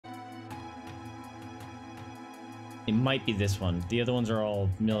It might be this one. The other ones are all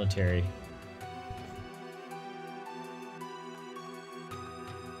military.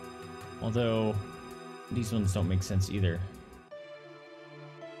 Although, these ones don't make sense either.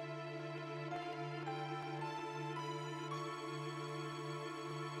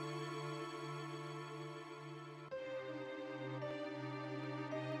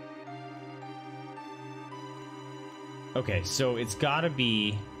 Okay, so it's gotta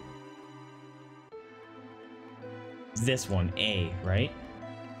be this one, A, right?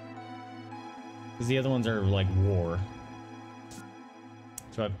 Because the other ones are like war.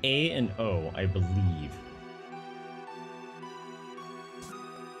 So I have A and O, I believe.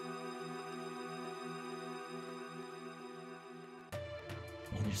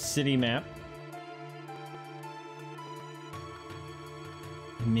 And there's city map.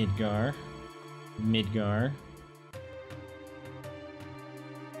 Midgar. Midgar.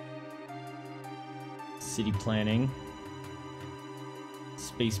 City planning.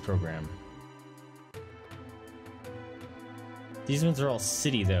 Space program. These ones are all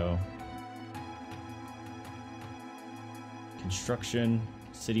city, though. Construction,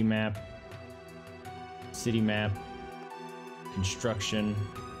 city map, construction,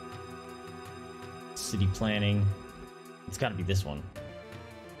 city planning. It's got to be this one.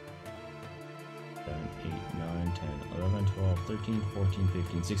 7, 8, 9, 10, 11, 12, 13, 14,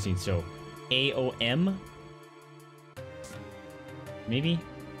 15, 16. So, AOM? Maybe?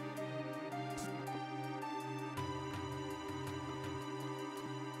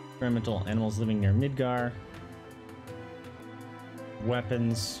 Experimental animals living near Midgar.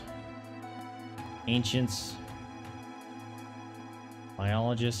 Weapons. Ancients.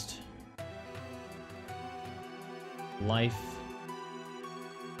 Biologist. Life.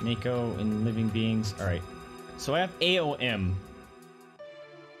 Mako and living beings. Alright. So I have AOM.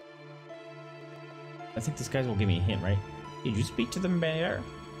 I think this guy will give me a hint, right? Did you speak to the mayor?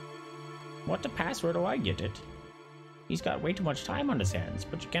 What the password do I get it? He's got way too much time on his hands,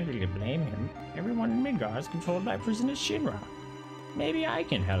 but you can't really blame him. Everyone in Midgar is controlled by prisoner Shinra. Maybe I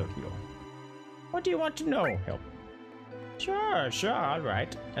can help you. What do you want to know? Help. Sure, all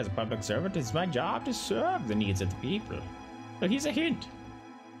right. As a public servant, it's my job to serve the needs of the people. So here's a hint.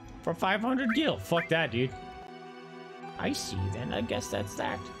 For 500 gil. Fuck that, dude. I see, then. I guess that's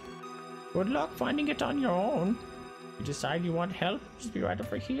that. Good luck finding it on your own. If you decide you want help, just be right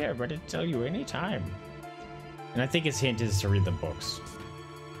over here. Ready to tell you anytime. And I think his hint is to read the books.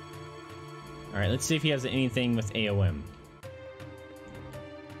 Alright, let's see if he has anything with AOM.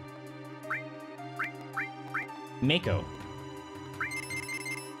 Mako.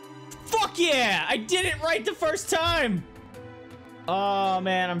 Fuck yeah! I did it right the first time! Oh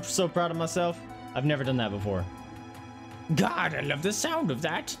man, I'm so proud of myself. I've never done that before. God, I love the sound of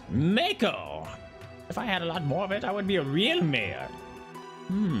that. Mako! If I had a lot more of it, I would be a real mayor.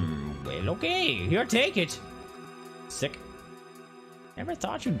 Well, okay. Here, take it. Sick. Never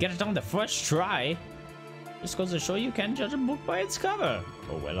thought you'd get it on the first try. Just goes to show you can't judge a book by its cover.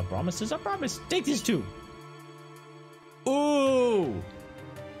 Oh well, a promise is a promise. Take these two. Ooh!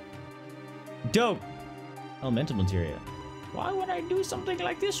 Dope. Elemental materia. Why would I do something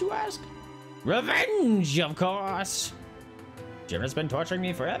like this, you ask? Revenge, of course. Jim has been torturing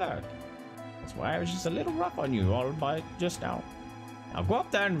me forever. That's why I was just a little rough on you all by just now. Now go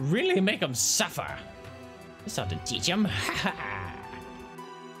up there and really make him suffer. This ought to teach him.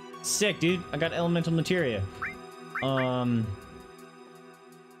 Sick, dude. I got elemental materia.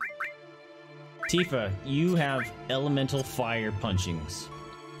 Tifa, you have elemental fire punchings.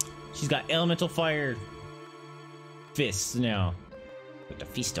 She's got elemental fire fists now. With the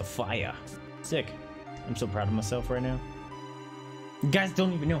fist of fire. Sick. I'm so proud of myself right now. You guys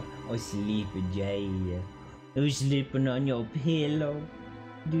don't even know. I was sleeping, Jay. I was sleeping on your pillow.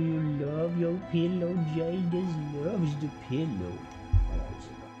 Do you love your pillow? Jay just loves the pillow.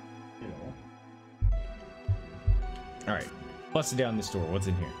 Alright. Bust it down this door. What's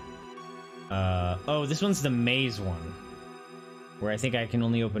in here? Oh, this one's the maze one. Where I think I can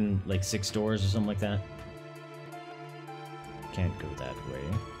only open like 6 doors or something like that. Can't go that way.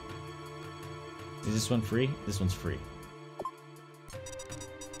 Is this one free? This one's free.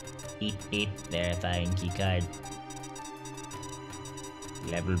 Beep beep, verifying keycard.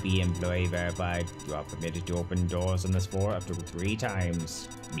 Level B employee verified. You are permitted to open doors on this floor up to 3 times.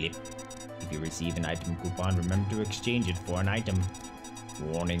 Blip. If you receive an item coupon, remember to exchange it for an item.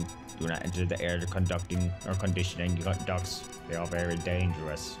 Warning, do not enter the air conducting or conditioning ducts. They are very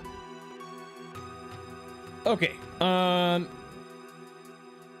dangerous. Okay, I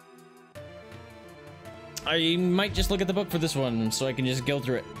might just look at the book for this one so I can just go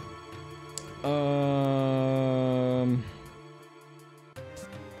through it.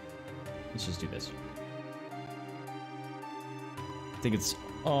 Let's just do this. I think it's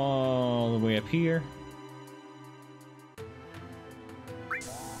all the way up here.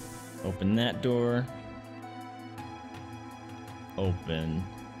 Open that door. Open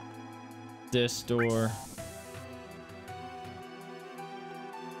this door.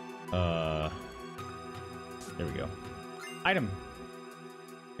 There we go. Item.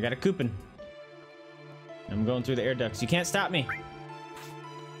 I got a coupon. I'm going through the air ducts. You can't stop me.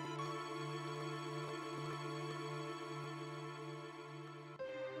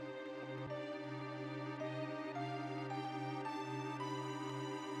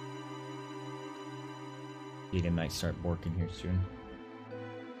 He might start working here soon.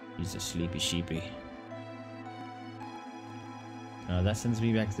 He's a sleepy sheepy. That sends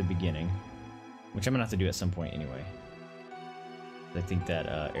me back to the beginning, which I'm gonna have to do at some point anyway. I think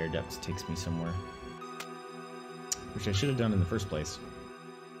that air duct takes me somewhere, which I should have done in the first place.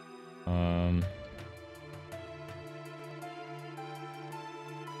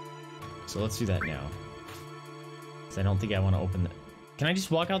 So let's do that now. Because I don't think I want to open the... Can I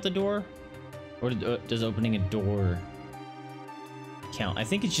just walk out the door? Or does opening a door count? I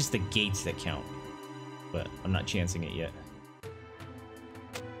think it's just the gates that count, but I'm not chancing it yet.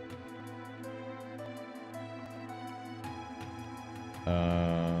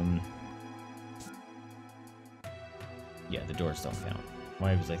 Yeah, the doors don't count.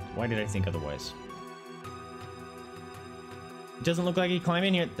 Why did I think otherwise? It doesn't look like he climbed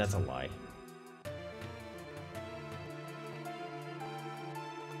in here. That's a lie.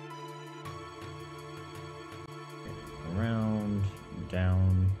 Around,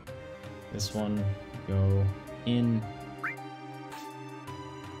 down. This one, go in.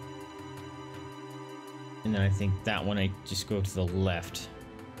 And then I think that one I just go to the left.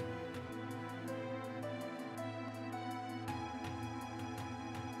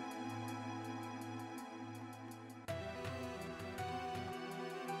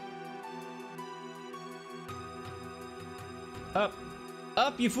 Up!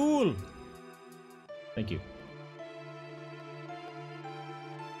 Up, you fool! Thank you.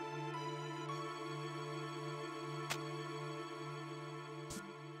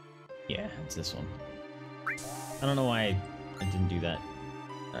 Yeah, it's this one. I don't know why I didn't do that.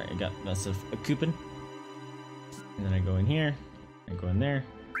 Alright, I got a coupon. And then I go in here. I go in there.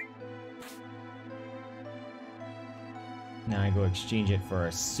 Now I go exchange it for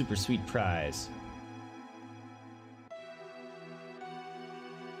a super sweet prize.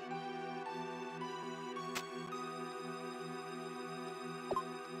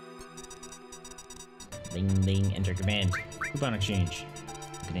 Ding ding, enter command. Coupon exchange.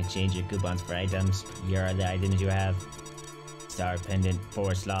 You can exchange your coupons for items. Here are the items you have. Star pendant,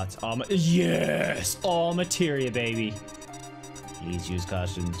 4 slots, yes! All materia, baby! Please use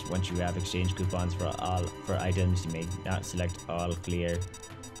cautions. Once you have exchanged coupons for items, you may not select all clear.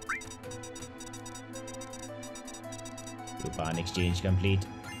 Coupon exchange complete.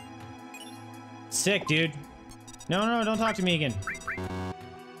 Sick, dude. No, don't talk to me again.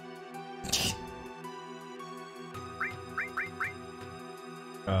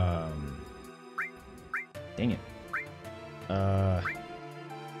 Dang it.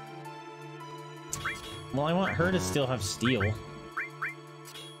 Well, I want her to still have steel.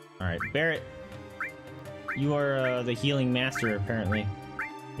 Alright, Barrett. You are the healing master, apparently.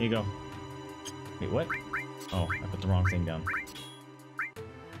 Here you go. Wait, what? Oh, I put the wrong thing down.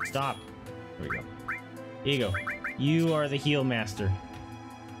 Stop. There we go. Here you go. You are the heal master.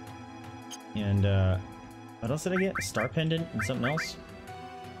 And, what else did I get? A star pendant and something else?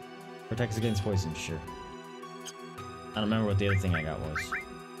 Protects against poison, sure. I don't remember what the other thing I got was.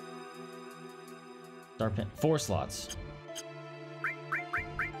 Star pen, 4 slots.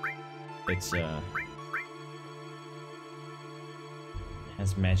 It's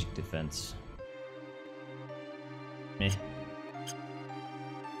has magic defense. Meh.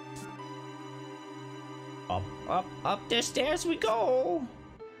 Up the stairs we go.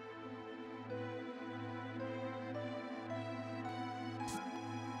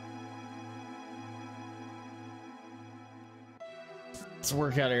 It's a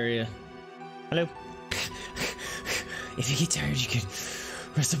workout area. Hello. If you get tired, you can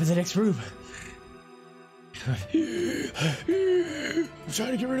rest up in the next room. I'm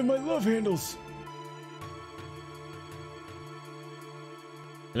trying to get rid of my love handles.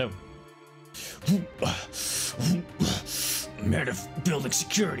 Hello. Man of building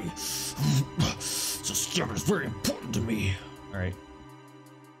security. So security is very important to me. Alright.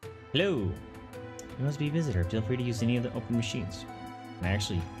 Hello. You must be a visitor. Feel free to use any of the open machines. And I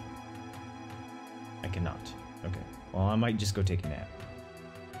actually I cannot. Okay. Well, I might just go take a nap.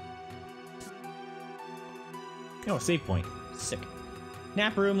 Oh, save point. Sick.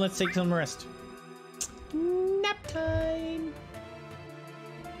 Nap room, let's take some rest. Nap time!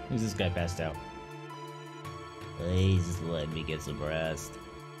 Who's this guy passed out? Please let me get some rest.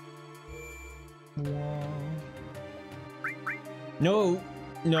 No!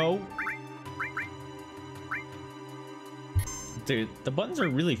 No! Dude, the buttons are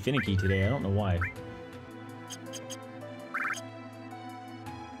really finicky today, I don't know why.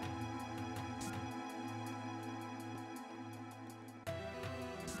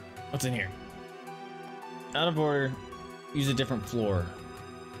 What's in here? Out of order. Use a different floor.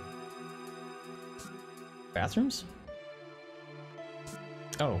 Bathrooms?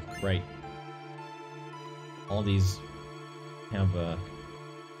 Oh, right. All these have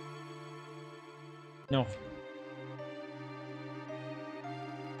no.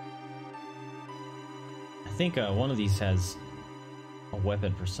 I think one of these has a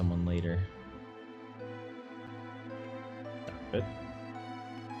weapon for someone later. Stop it.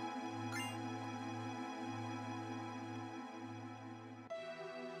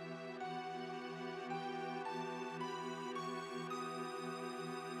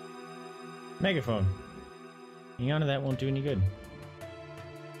 Megaphone. Hanging on to that won't do any good.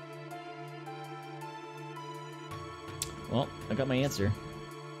 Well, I got my answer.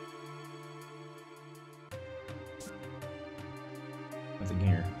 Nothing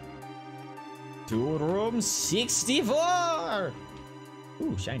here. To room 64!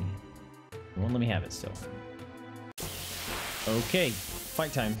 Ooh, shiny. It won't let me have it still. Okay,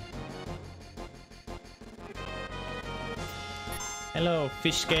 fight time. Hello,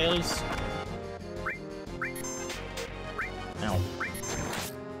 fish scales. Ow.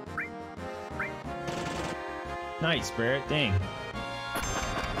 Nice, Barrett. Dang.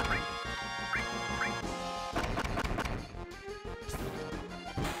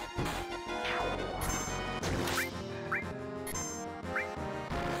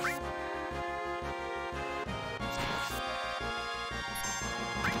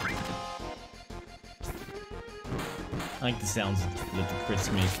 I like the sounds that the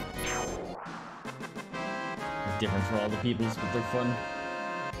crits make. They're different for all the peoples, but they're fun.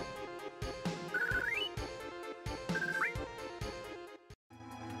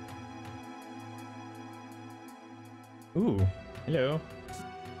 Ooh, hello.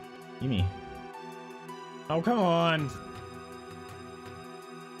 Gimme. Oh, come on!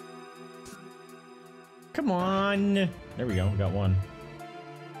 Come on! There we go, we got one.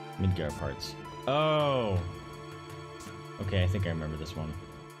 Midgar parts. Oh! Okay, I think I remember this one.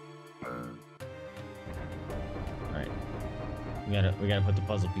 Alright. We gotta put the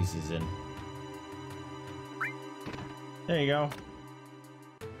puzzle pieces in. There you go.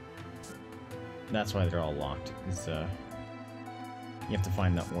 That's why they're all locked. It's, you have to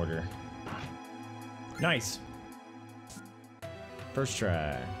find that order. Nice! First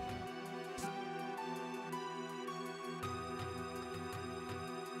try.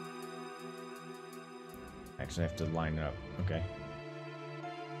 Actually, I have to line it up. Okay.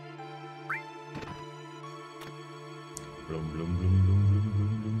 Bloom, bloom, bloom, bloom, bloom,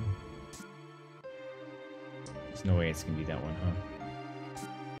 bloom, bloom. There's no way it's gonna be that one, huh?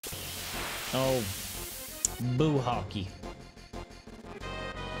 Oh, boo hockey.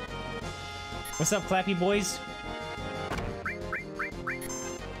 What's up, Clappy boys?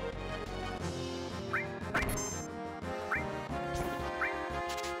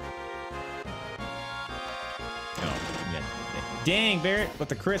 Dang, Barrett, with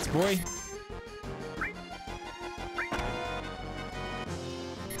the crits, boy.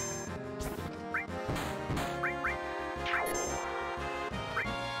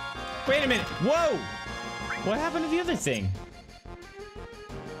 Wait a minute. Whoa! What happened to the other thing?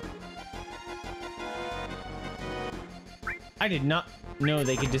 I did not know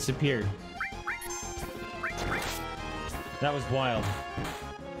they could disappear. That was wild.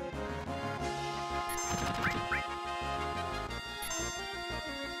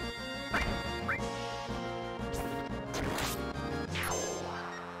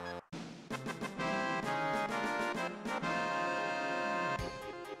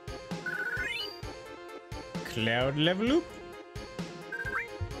 Cloud level loop?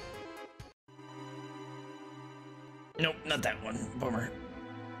 Nope, not that one. Bummer.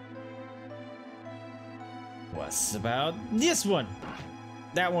 What's about this one?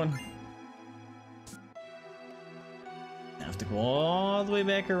 That one. I have to go all the way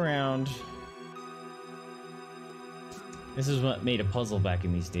back around. This is what made a puzzle back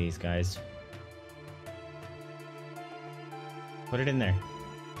in these days, guys. Put it in there.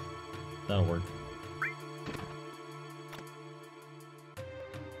 That'll work.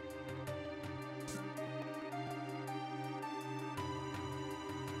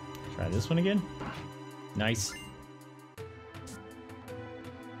 Try this one again. Nice.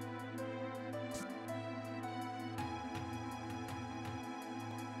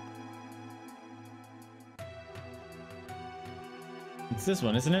 It's this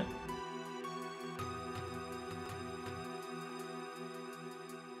one, isn't it?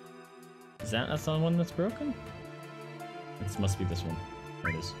 Is that the one that's broken? This must be this one.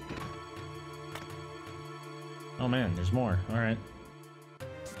 There it is. Oh man, there's more. Alright.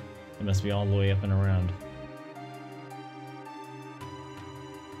 It must be all the way up and around.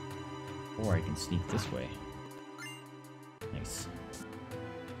 Or I can sneak this way. Nice.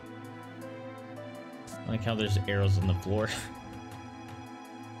 I like how there's arrows on the floor.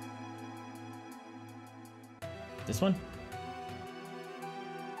 This one?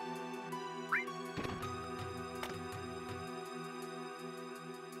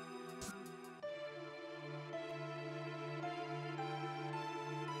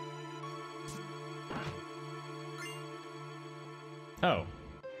 Oh.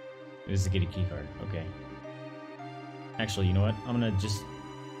 It is to get a key card. Okay. Actually, you know what? I'm gonna just...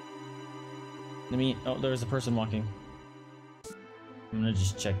 Let me... Oh, there's a person walking. I'm gonna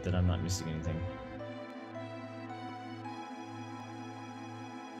just check that I'm not missing anything.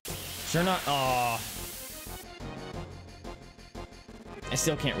 Sure not. Aw. I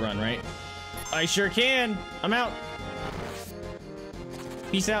still can't run, right? I sure can. I'm out.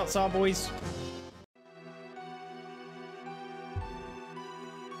 Peace out, Saw boys.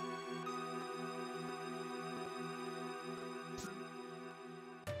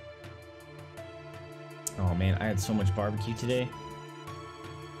 Oh man, I had so much barbecue today.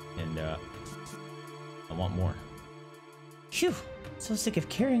 And I want more. Phew. So sick of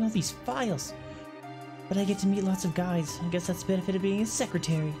carrying all these files. But I get to meet lots of guys. I guess that's the benefit of being a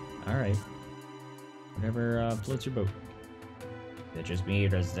secretary. Alright. Whatever floats your boat. It just me, or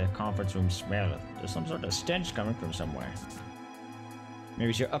does the conference room smell? There's some sort of stench coming from somewhere.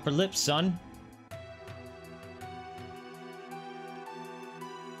 Maybe it's your upper lip, son.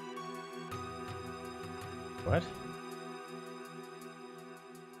 What?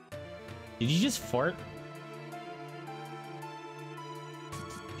 Did you just fart?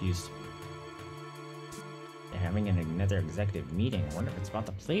 Confused. They're having another executive meeting. I wonder if it's about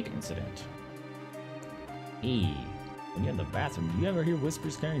the plate incident. Hey, when you're in the bathroom, do you ever hear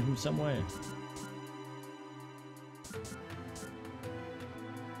whispers coming from somewhere?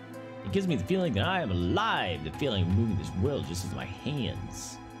 It gives me the feeling that I am alive. The feeling of moving this world just with my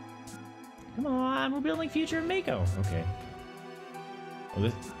hands. Come on, we're building future of Mako. Okay.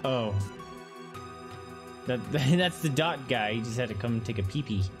 Oh, that's the dot guy. He just had to come take a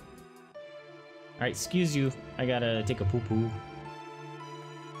pee-pee. Alright, excuse you. I gotta take a poo-poo.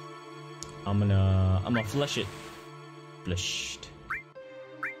 I'm gonna flush it. Flushed.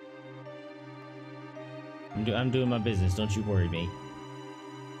 I'm doing my business. Don't you worry, mate.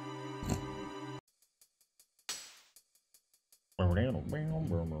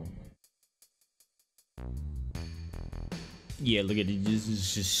 Yeah, look at it.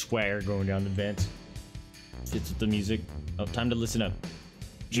 Just swagger going down the vent. Fits with the music. Oh, time to listen up.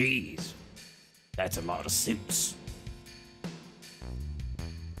 Jeez. That's a lot of suits.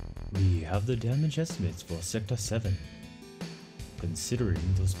 We have the damage estimates for Sector 7. Considering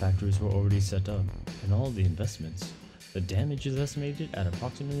those factories were already set up and all the investments, the damage is estimated at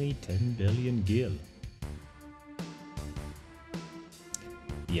approximately 10 billion gil.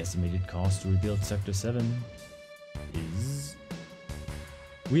 The estimated cost to rebuild Sector 7 is...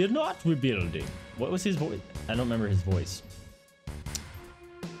 We are not rebuilding. What was his voice? I don't remember his voice.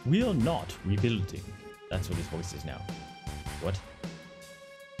 We are not rebuilding. That's what his voice is now. What?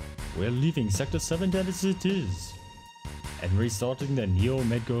 We're leaving Sector 7 as it is and restarting the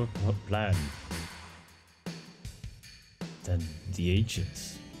Neo-Mega plan. Then the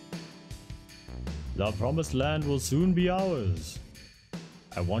ancients. The promised land will soon be ours.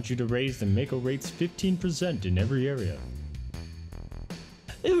 I want you to raise the Mako rates 15% in every area.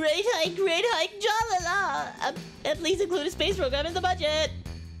 Rate hike, jalala! At least include a space program in the budget!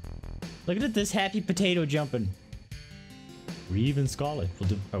 Look at this happy potato jumping. Reeve and Scarlet will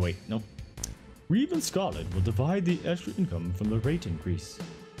oh wait, nope. Reeve and Scarlet will divide the extra income from the rate increase.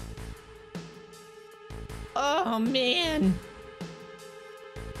 Oh man!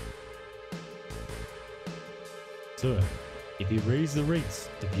 Sir, if you raise the rates,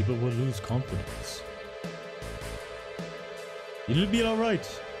 the people will lose confidence. It'll be alright.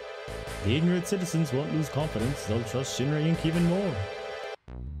 The ignorant citizens won't lose confidence, they'll trust Shinra Inc. even more.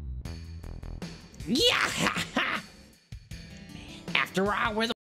 Yeah! After all, we're the